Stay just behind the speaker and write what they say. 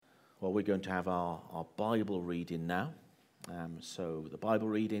Well, we're going to have our Bible reading now. So the Bible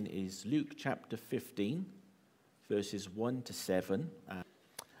reading is Luke chapter 15, verses 1 to 7.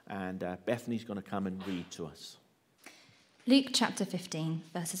 And Bethany's going to come and read to us. Luke chapter 15,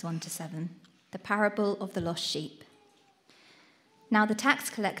 verses 1 to 7. The parable of the lost sheep. Now the tax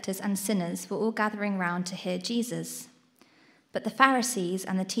collectors and sinners were all gathering round to hear Jesus. But the Pharisees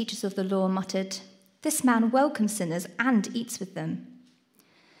and the teachers of the law muttered, "This man welcomes sinners and eats with them."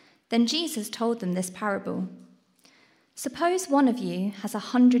 Then Jesus told them this parable. Suppose one of you has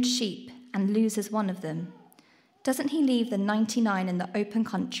 100 sheep and loses one of them. Doesn't he leave the 99 in the open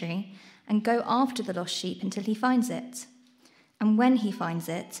country and go after the lost sheep until he finds it? And when he finds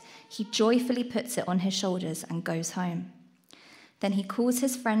it, he joyfully puts it on his shoulders and goes home. Then he calls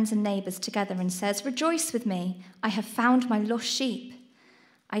his friends and neighbors together and says, "Rejoice with me, I have found my lost sheep."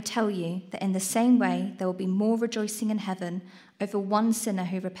 I tell you that in the same way there will be more rejoicing in heaven over one sinner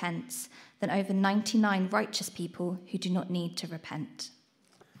who repents than over 99 righteous people who do not need to repent.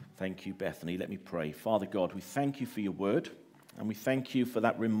 Thank you, Bethany. Let me pray. Father God, we thank you for your word, and we thank you for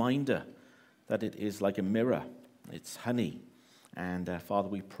that reminder that it is like a mirror. It's honey. And Father,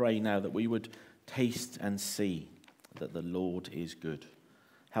 we pray now that we would taste and see that the Lord is good.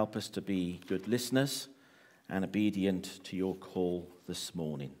 Help us to be good listeners and obedient to your call this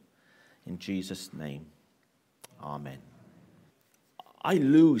morning. In Jesus' name, amen. I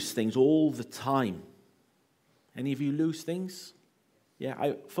lose things all the time. Any of you lose things?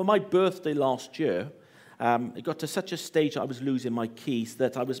 Yeah, for my birthday last year, it got to such a stage I was losing my keys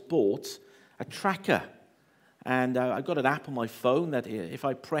that I was bought a tracker. And I got an app on my phone that if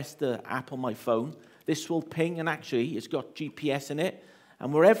I press the app on my phone, this will ping, and actually it's got GPS in it.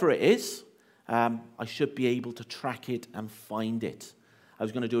 And wherever it is, I should be able to track it and find it. I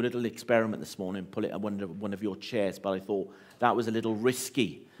was going to do a little experiment this morning and pull it on one of your chairs, but I thought that was a little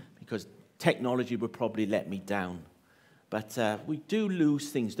risky because technology would probably let me down. But we do lose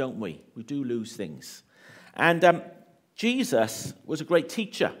things, don't we? We do lose things. And Jesus was a great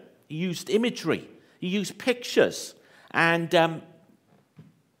teacher. He used imagery. He used pictures. And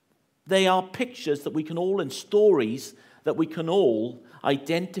they are pictures that we can all, and stories that we can all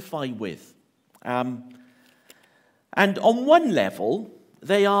identify with. And on one level,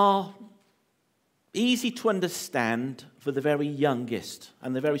 they are easy to understand for the very youngest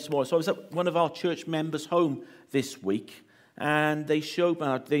and the very smallest. So I was at one of our church members' home this week, and they showed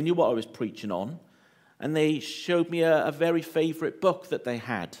me, they knew what I was preaching on, and they showed me a very favourite book that they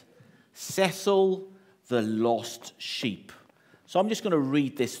had, Cecil the Lost Sheep. So I'm just going to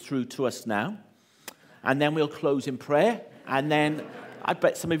read this through to us now, and then we'll close in prayer, and then I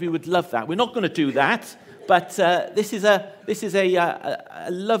bet some of you would love that. We're not going to do that, but this is a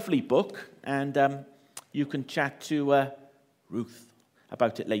lovely book, and you can chat to Ruth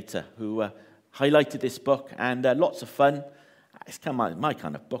about it later, who highlighted this book, and lots of fun. It's kind of my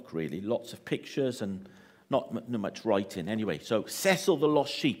kind of book, really. Lots of pictures and not much writing. Anyway, so Cecil the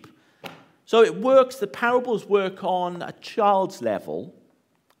Lost Sheep. So it works, the parables work on a child's level,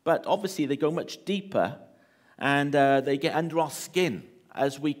 but obviously they go much deeper, and they get under our skin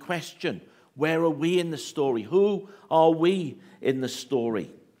as we question, where are we in the story? Who are we in the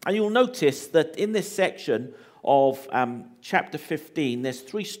story? And you'll notice that in this section of chapter 15, there's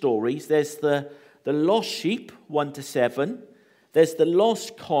three stories. There's the lost sheep, 1 to 7. There's the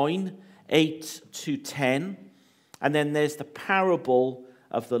lost coin, 8 to 10. And then there's the parable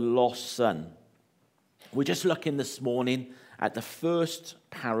of the lost son. We're just looking this morning at the first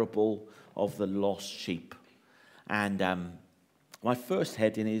parable of the lost sheep. And my first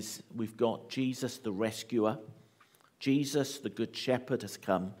heading is, we've got Jesus the rescuer. Jesus the good shepherd has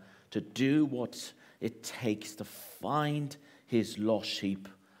come to do what it takes to find his lost sheep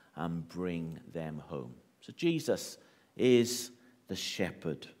and bring them home. So Jesus is the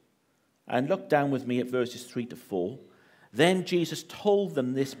shepherd. And look down with me at verses 3 to 4. Then Jesus told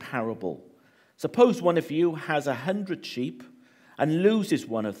them this parable. Suppose one of you has 100 sheep and loses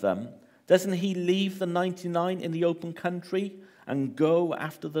one of them. Doesn't he leave the 99 in the open country and go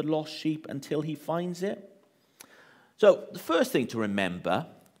after the lost sheep until he finds it? So the first thing to remember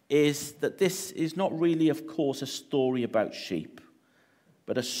is that this is not really, of course, a story about sheep,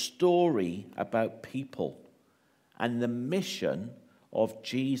 but a story about people and the mission of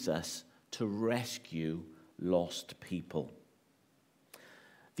Jesus to rescue lost people.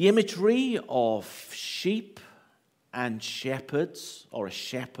 The imagery of sheep and shepherds, or a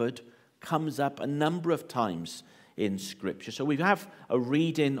shepherd, comes up a number of times in Scripture. So we have a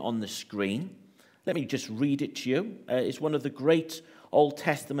reading on the screen. Let me just read it to you. It's one of the great Old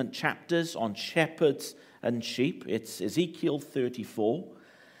Testament chapters on shepherds and sheep. It's Ezekiel 34.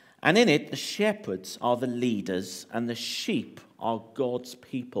 And in it, the shepherds are the leaders and the sheep are God's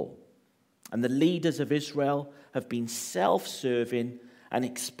people. And the leaders of Israel have been self-serving and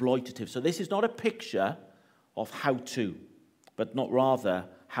exploitative. So this is not a picture of how to, but not rather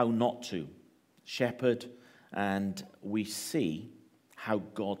how not to. Shepherd, and we see how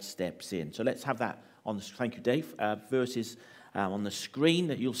God steps in. So let's have that on the, thank you, Dave, verses on the screen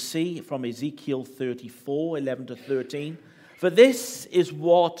that you'll see from Ezekiel 34, 11 to 13. For this is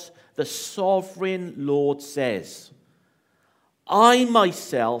what the sovereign Lord says. I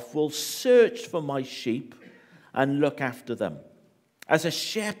myself will search for my sheep and look after them. As a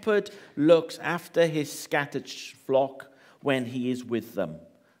shepherd looks after his scattered flock when he is with them,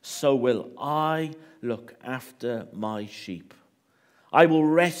 so will I look after my sheep. I will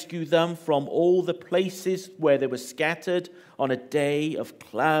rescue them from all the places where they were scattered on a day of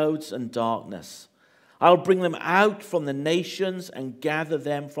clouds and darkness. I'll bring them out from the nations and gather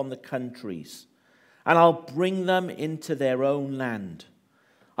them from the countries, and I'll bring them into their own land.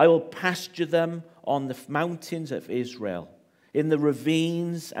 I will pasture them on the mountains of Israel, in the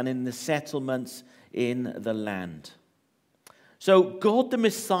ravines and in the settlements in the land. So God the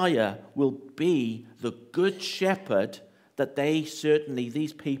Messiah will be the good shepherd that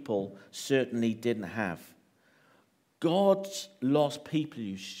these people certainly didn't have. God's lost people,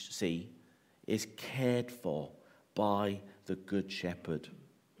 you see, is cared for by the good shepherd.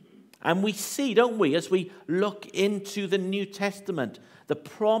 And we see, don't we, as we look into the New Testament, the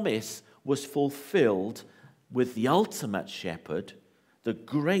promise was fulfilled with the ultimate shepherd, the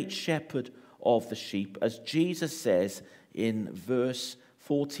great shepherd of the sheep, as Jesus says in verse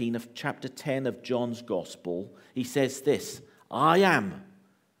 14 of chapter 10 of John's Gospel. He says this, I am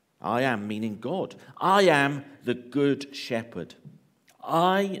meaning God, I am the good shepherd.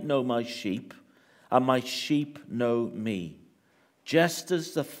 I know my sheep, and my sheep know me, just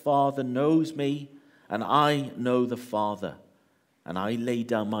as the Father knows me, and I know the Father, and I lay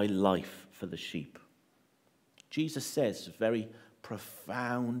down my life for the sheep. Jesus says very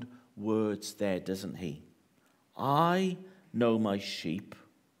profound words there, doesn't he? I know my sheep,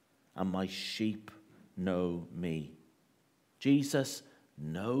 and my sheep know me. Jesus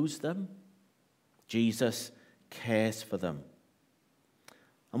knows them. Jesus cares for them.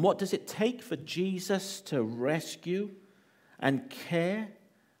 And what does it take for Jesus to rescue and care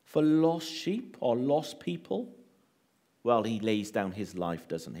for lost sheep or lost people? Well, he lays down his life,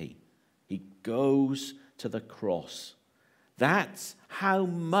 doesn't he? He goes to the cross. That's how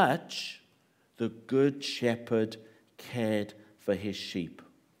much the good shepherd cared for his sheep.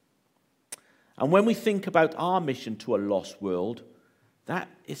 And when we think about our mission to a lost world, that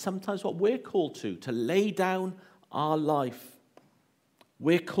is sometimes what we're called to lay down our life.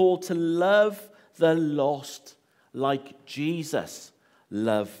 We're called to love the lost like Jesus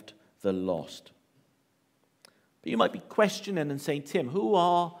loved the lost. But you might be questioning and saying, Tim, who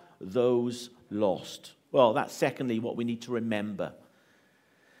are those lost? Well, that's secondly what we need to remember.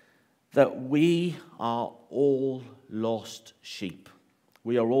 That we are all lost sheep.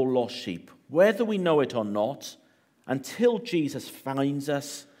 We are all lost sheep, whether we know it or not, until Jesus finds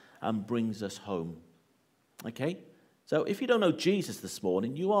us and brings us home. Okay? So if you don't know Jesus this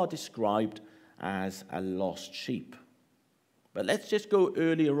morning, you are described as a lost sheep. But let's just go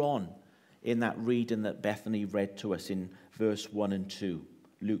earlier on in that reading that Bethany read to us in verse 1 and 2,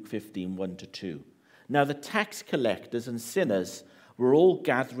 Luke 15, 1 to 2. Now the tax collectors and sinners were all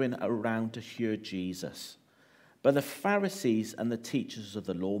gathering around to hear Jesus. But the Pharisees and the teachers of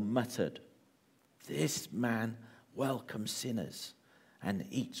the law muttered, "This man welcomes sinners and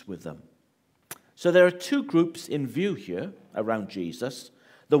eats with them." So there are two groups in view here around Jesus.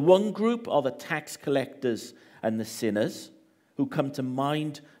 The one group are the tax collectors and the sinners who come to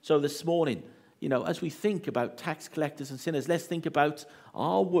mind. So this morning, as we think about tax collectors and sinners, let's think about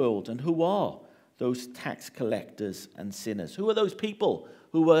our world and who are those tax collectors and sinners. Who are those people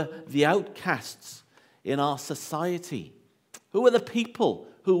who are the outcasts in our society? Who are the people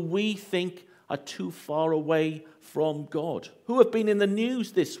who we think are too far away from God? Who have been in the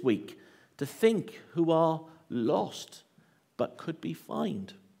news this week to think who are lost but could be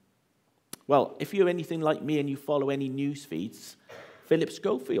found? Well, if you're anything like me and you follow any news feeds, Philip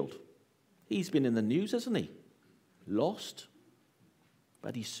Schofield, he's been in the news, hasn't he? Lost,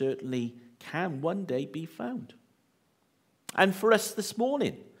 but he certainly can one day be found. And for us this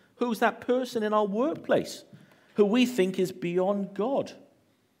morning, who's that person in our workplace who we think is beyond God?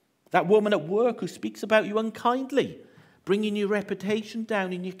 That woman at work who speaks about you unkindly, bringing your reputation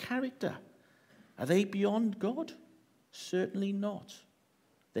down in your character. Are they beyond God? Certainly not.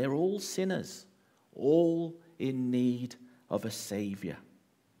 They're all sinners, all in need of a Savior.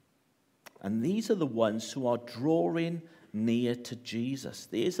 And these are the ones who are drawing near to Jesus.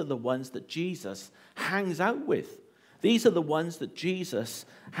 These are the ones that Jesus hangs out with. These are the ones that Jesus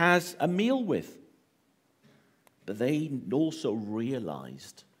has a meal with. But they also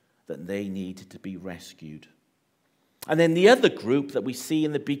realized that they needed to be rescued. And then the other group that we see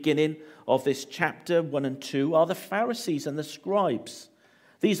in the beginning of this chapter 1 and 2 are the Pharisees and the scribes.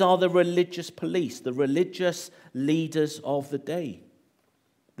 These are the religious police, the religious leaders of the day.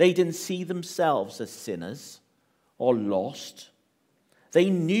 They didn't see themselves as sinners or lost. They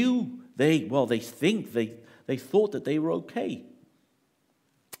thought that they were okay.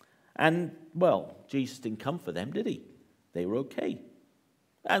 And, Jesus didn't come for them, did he? They were okay.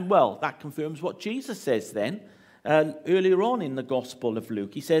 And, that confirms what Jesus says then. Earlier on in the Gospel of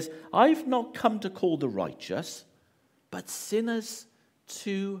Luke, he says, I've not come to call the righteous, but sinners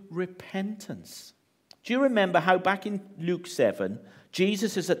to repentance. Do you remember how back in Luke 7,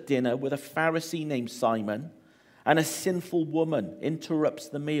 Jesus is at dinner with a Pharisee named Simon, and a sinful woman interrupts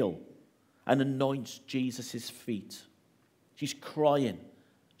the meal and anoints Jesus' feet. She's crying.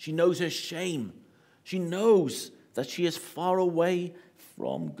 She knows her shame. She knows that she is far away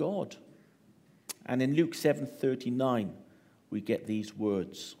from God. And in Luke 7:39, we get these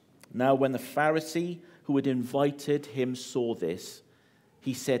words. Now when the Pharisee who had invited him saw this,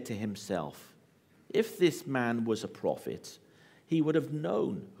 he said to himself, if this man was a prophet, he would have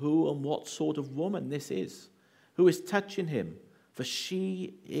known who and what sort of woman this is, who is touching him, for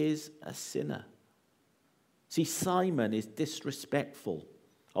she is a sinner. See, Simon is disrespectful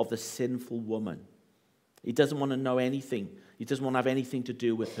of the sinful woman. He doesn't want to know anything. He doesn't want to have anything to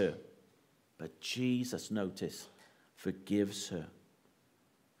do with her. But Jesus, notice, forgives her.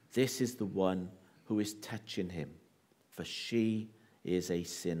 This is the one who is touching him, for she is a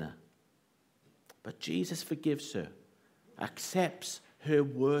sinner. But Jesus forgives her, accepts her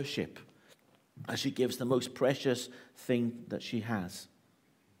worship as she gives the most precious thing that she has.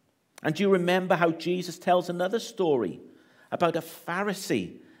 And do you remember how Jesus tells another story about a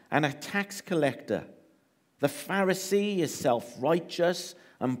Pharisee and a tax collector? The Pharisee is self-righteous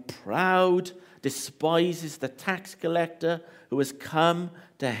and proud, despises the tax collector who has come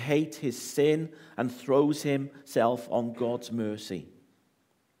to hate his sin and throws himself on God's mercy.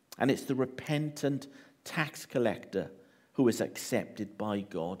 And it's the repentant tax collector who is accepted by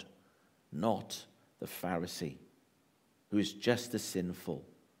God, not the Pharisee, who is just as sinful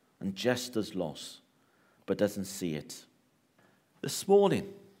and just as lost, but doesn't see it. This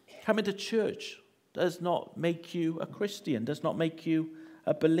morning, coming to church does not make you a Christian, does not make you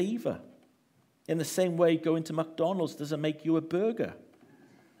a believer. In the same way, going to McDonald's doesn't make you a burger.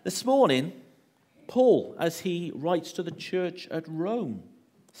 This morning, Paul, as he writes to the church at Rome,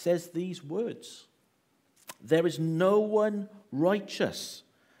 says these words: there is no one righteous,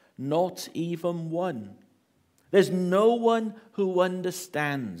 not even one. There's no one who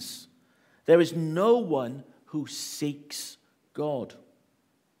understands. There is no one who seeks God.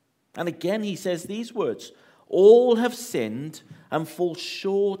 And again he says these words: all have sinned and fall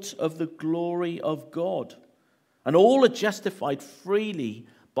short of the glory of God, and all are justified freely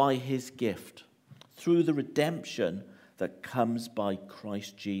by his gift through the redemption that comes by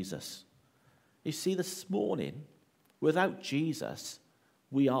Christ Jesus. You see, this morning, without Jesus,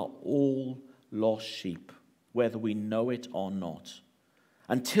 we are all lost sheep, whether we know it or not.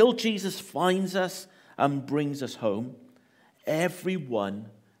 Until Jesus finds us and brings us home, everyone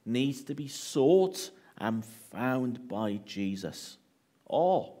needs to be sought and found by Jesus.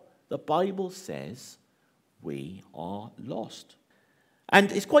 Or, the Bible says, we are lost.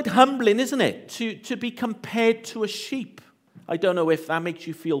 And it's quite humbling, isn't it, to be compared to a sheep. I don't know if that makes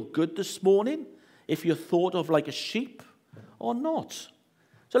you feel good this morning, if you're thought of like a sheep or not.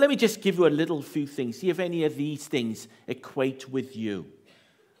 So let me just give you a little few things, see if any of these things equate with you.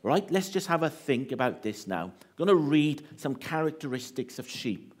 Right? Let's just have a think about this now. I'm going to read some characteristics of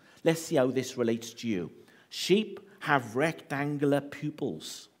sheep. Let's see how this relates to you. Sheep have rectangular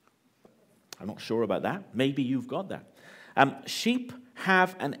pupils. I'm not sure about that. Maybe you've got that. Sheep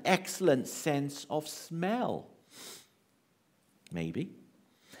have an excellent sense of smell. Maybe.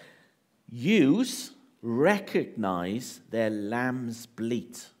 Ewes recognize their lamb's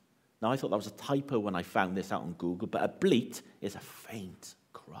bleat. Now, I thought that was a typo when I found this out on Google, but a bleat is a faint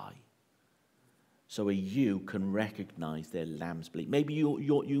cry. So a ewe can recognize their lamb's bleat. Maybe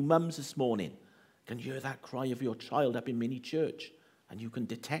you mums this morning can hear that cry of your child up in mini church, and you can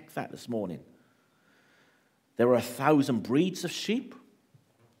detect that this morning. There are 1,000 breeds of sheep,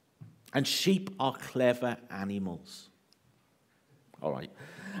 and sheep are clever animals. All right.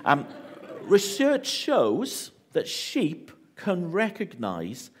 Research shows that sheep can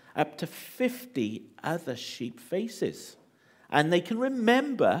recognize up to 50 other sheep faces. And they can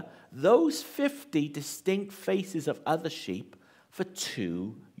remember those 50 distinct faces of other sheep for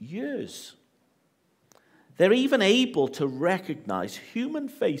 2 years. They're even able to recognize human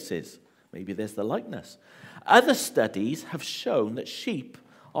faces. Maybe there's the likeness. Other studies have shown that sheep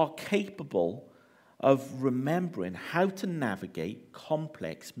are capable of remembering how to navigate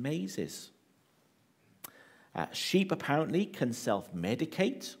complex mazes. Sheep apparently can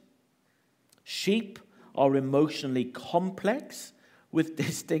self-medicate. Sheep are emotionally complex with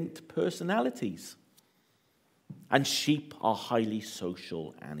distinct personalities. And sheep are highly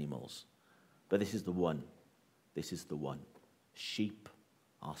social animals. But this is the one. This is the one. Sheep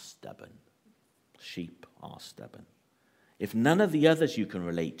are stubborn. Sheep are stubborn. If none of the others you can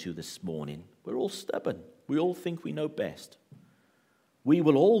relate to this morning, we're all stubborn. We all think we know best. We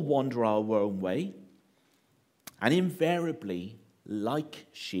will all wander our own way, and invariably, like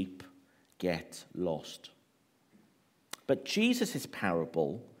sheep, get lost. But Jesus'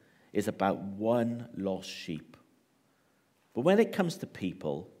 parable is about one lost sheep. But when it comes to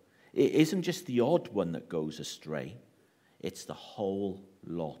people, it isn't just the odd one that goes astray. It's the whole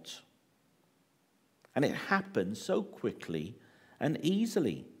lot. And it happens so quickly and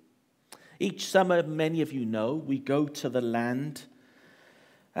easily. Each summer, many of you know, we go to the land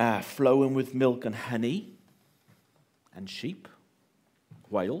flowing with milk and honey and sheep,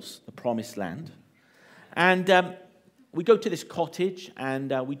 Wales, the promised land. And we go to this cottage,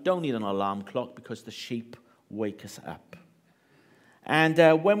 and we don't need an alarm clock because the sheep wake us up.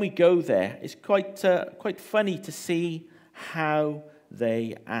 And when we go there, it's quite funny to see how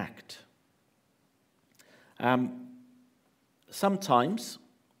they act. Sometimes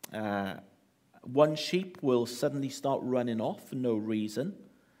one sheep will suddenly start running off for no reason,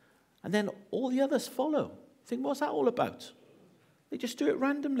 and then all the others follow. You think, what's that all about? They just do it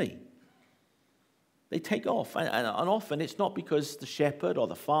randomly. They take off, and often it's not because the shepherd or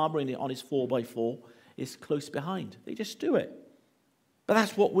the farmer on his 4x4 is close behind. They just do it. But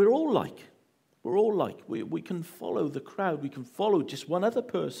that's what we're all like. We're all like. We can follow the crowd. We can follow just one other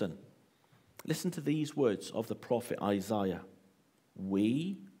person. Listen to these words of the prophet Isaiah.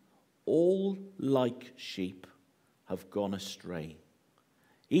 We, all like sheep, have gone astray.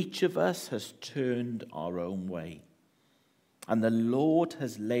 Each of us has turned our own way, and the Lord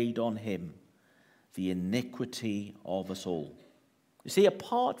has laid on him the iniquity of us all. You see,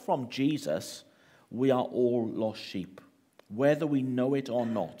 apart from Jesus, we are all lost sheep, whether we know it or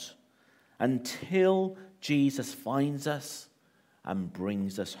not, until Jesus finds us and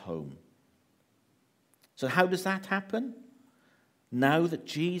brings us home. So how does that happen? Now that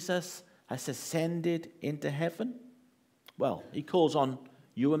Jesus has ascended into heaven? Well, he calls on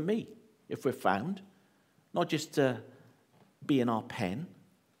you and me, if we're found, not just to be in our pen,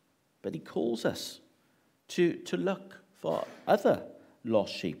 but he calls us to look for other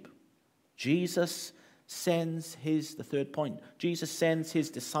lost sheep. Jesus sends the third point, Jesus sends his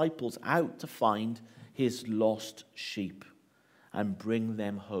disciples out to find his lost sheep and bring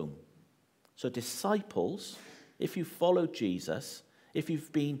them home. So disciples, if you follow Jesus, if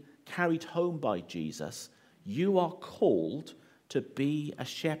you've been carried home by Jesus, you are called to be a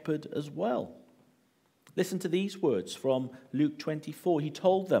shepherd as well. Listen to these words from Luke 24. He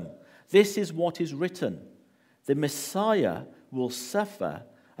told them, "This is what is written. The Messiah will suffer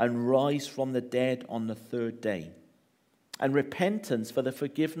and rise from the dead on the third day. And repentance for the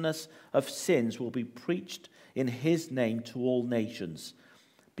forgiveness of sins will be preached in his name to all nations,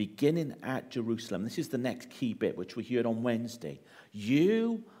 beginning at Jerusalem." This is the next key bit, which we heard on Wednesday.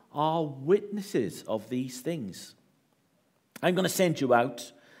 You are witnesses of these things. I'm going to send you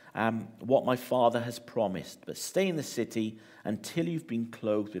out what my Father has promised, but stay in the city until you've been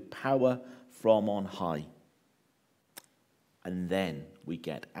clothed with power from on high. And then we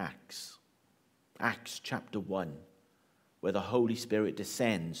get Acts chapter 1, where the Holy Spirit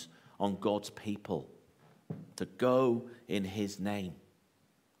descends on God's people to go in his name.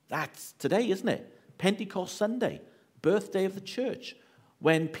 That's today, isn't it? Pentecost Sunday, birthday of the church,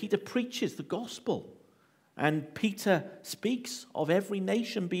 when Peter preaches the gospel. And Peter speaks of every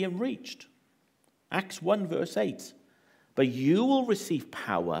nation being reached. Acts 1 verse 8. But you will receive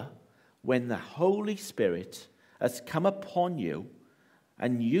power when the Holy Spirit has come upon you.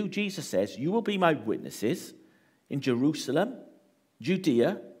 And you, Jesus says, you will be my witnesses in Jerusalem,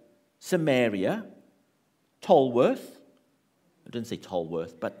 Judea, Samaria, Tolworth. I didn't say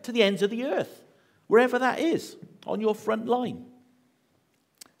Tolworth, but to the ends of the earth, wherever that is, on your front line.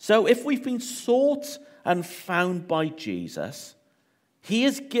 So if we've been sought and found by Jesus, he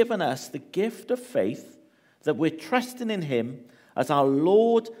has given us the gift of faith that we're trusting in him as our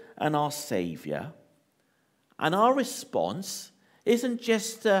Lord and our Saviour. And our response isn't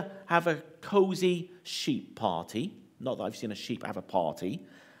just to have a cozy sheep party. Not that I've seen a sheep have a party.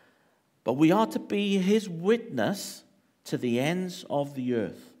 But we are to be his witness to the ends of the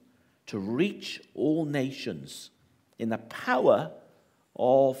earth, to reach all nations in the power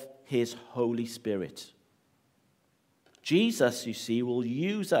of his Holy Spirit. Jesus, you see, will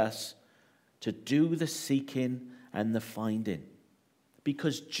use us to do the seeking and the finding.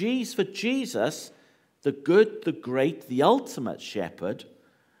 Because for Jesus, the good, the great, the ultimate shepherd,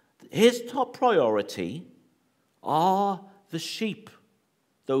 his top priority are the sheep.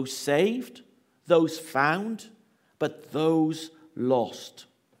 Those saved, those found, but those lost.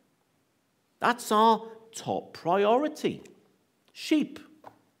 That's our top priority. Sheep.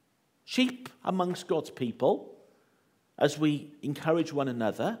 Sheep amongst God's people as we encourage one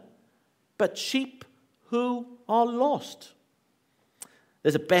another, but sheep who are lost.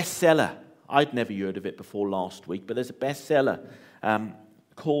 There's a bestseller. I'd never heard of it before last week, but there's a bestseller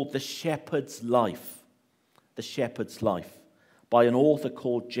called The Shepherd's Life. The Shepherd's Life, by an author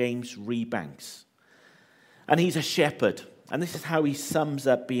called James Rebanks. And he's a shepherd. And this is how he sums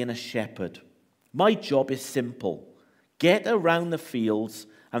up being a shepherd. My job is simple. Get around the fields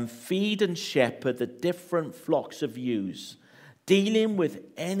and feed and shepherd the different flocks of ewes, dealing with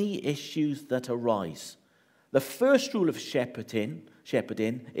any issues that arise. The first rule of shepherding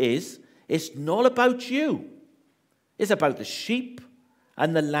is, it's not about you. It's about the sheep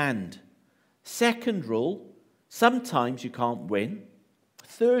and the land. Second rule, sometimes you can't win.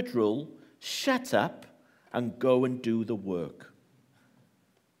 Third rule, shut up and go and do the work.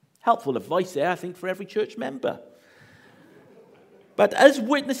 Helpful advice there, I think, for every church member. But as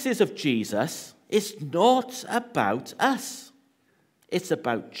witnesses of Jesus, it's not about us. It's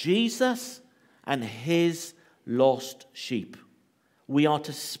about Jesus and his lost sheep. We are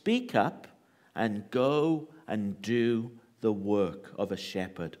to speak up and go and do the work of a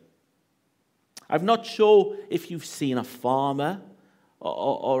shepherd. I'm not sure if you've seen a farmer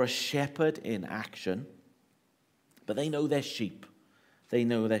or a shepherd in action, but they know their sheep. They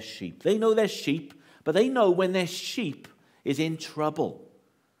know their sheep. They know their sheep, but they know when their sheep is in trouble.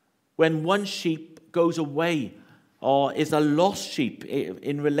 When one sheep goes away or is a lost sheep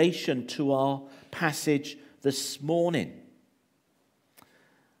in relation to our passage this morning.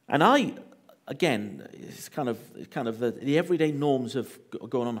 And again, it's kind of the everyday norms of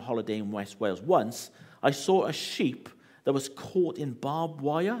going on holiday in West Wales. Once, I saw a sheep that was caught in barbed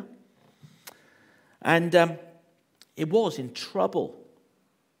wire. And it was in trouble.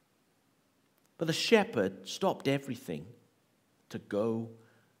 But the shepherd stopped everything to go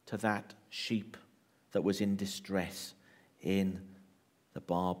to that sheep that was in distress in the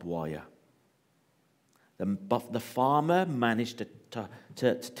barbed wire. The farmer managed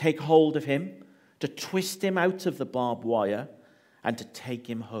to take hold of him, to twist him out of the barbed wire, and to take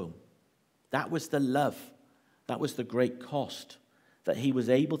him home. That was the love. That was the great cost, that he was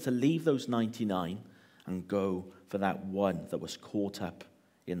able to leave those 99 and go for that one that was caught up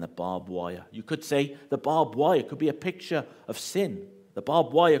in the barbed wire. You could say the barbed wire could be a picture of sin. The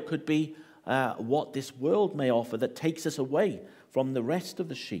barbed wire could be what this world may offer that takes us away from the rest of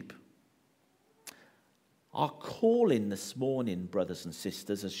the sheep. Our calling this morning, brothers and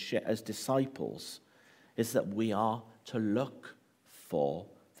sisters, as disciples, is that we are to look for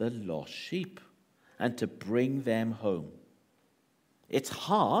the lost sheep and to bring them home. It's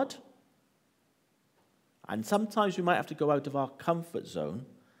hard, and sometimes we might have to go out of our comfort zone,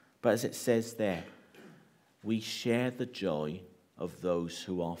 but as it says there, we share the joy of those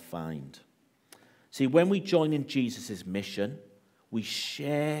who are found. See, when we join in Jesus' mission, we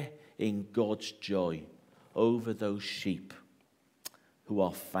share in God's joy over those sheep who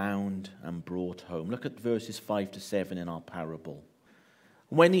are found and brought home. Look at verses 5 to 7 in our parable.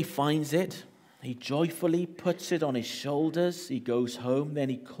 When he finds it, he joyfully puts it on his shoulders. He goes home. Then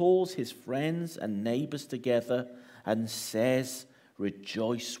he calls his friends and neighbors together and says,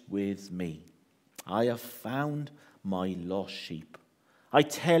 "Rejoice with me. I have found my lost sheep." I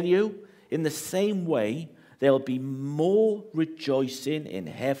tell you, in the same way, there'll be more rejoicing in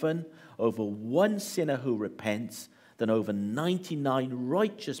heaven over one sinner who repents than over 99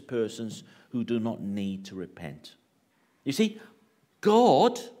 righteous persons who do not need to repent. You see,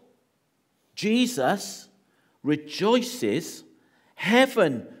 God, Jesus, rejoices,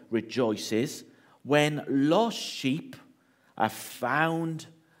 heaven rejoices when lost sheep are found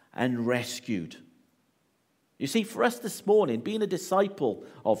and rescued. You see, for us this morning, being a disciple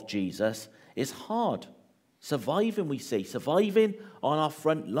of Jesus is hard. Surviving, we say, surviving on our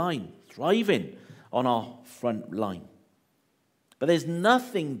front line, thriving on our front line. But there's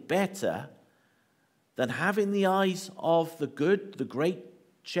nothing better than having the eyes of the good, the great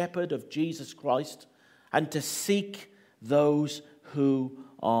shepherd of Jesus Christ, and to seek those who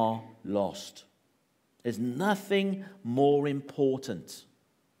are lost. There's nothing more important.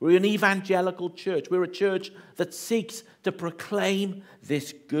 We're an evangelical church. We're a church that seeks to proclaim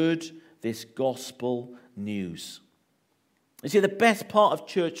this good, this gospel news. You see, the best part of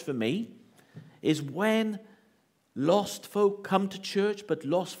church for me is when lost folk come to church, but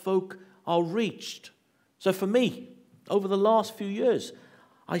lost folk are reached. So for me, over the last few years,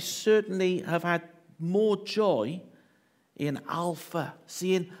 I certainly have had more joy in Alpha,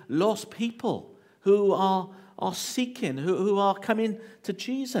 seeing lost people who are seeking, who are coming to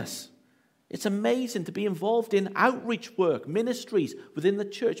Jesus. It's amazing to be involved in outreach work, ministries within the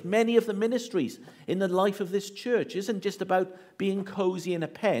church. Many of the ministries in the life of this church isn't just about being cozy in a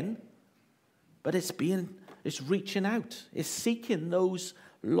pen, but it's reaching out. It's seeking those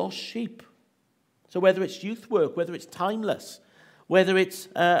lost sheep. So whether it's youth work, whether it's Timeless, whether it's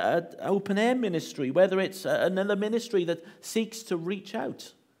an open-air ministry, whether it's another ministry that seeks to reach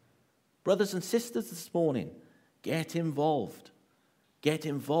out. Brothers and sisters this morning, get involved. Get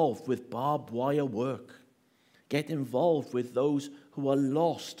involved with barbed wire work. Get involved with those who are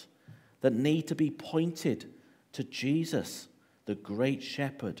lost, that need to be pointed to Jesus, the great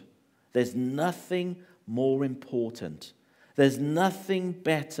shepherd. There's nothing more important. There's nothing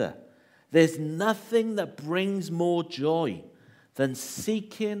better. There's nothing that brings more joy than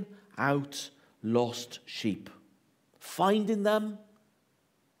seeking out lost sheep, finding them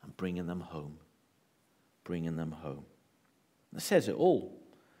and bringing them home. Bringing them home. It says it all.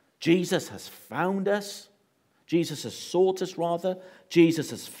 Jesus has found us. Jesus has sought us, rather. Jesus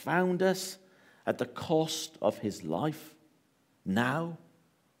has found us at the cost of his life. Now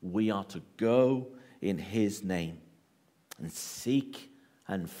we are to go in his name and seek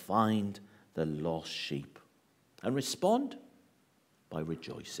and find the lost sheep and respond by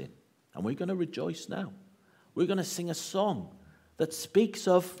rejoicing. And we're going to rejoice now. We're going to sing a song that speaks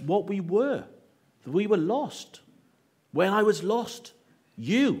of what we were. We were lost. When I was lost,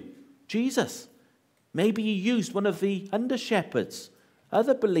 you, Jesus, maybe you used one of the under-shepherds,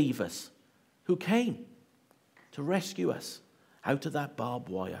 other believers who came to rescue us out of that barbed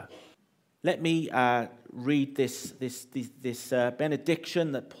wire. Let me read this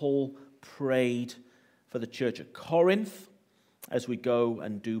benediction that Paul prayed for the church at Corinth as we go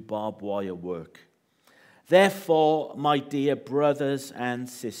and do barbed wire work. Therefore, my dear brothers and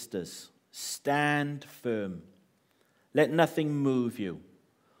sisters, stand firm. Let nothing move you.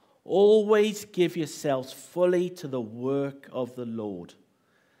 Always give yourselves fully to the work of the Lord,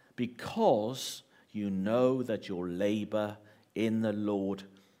 because you know that your labor in the Lord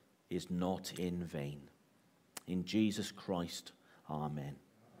is not in vain. In Jesus Christ, amen.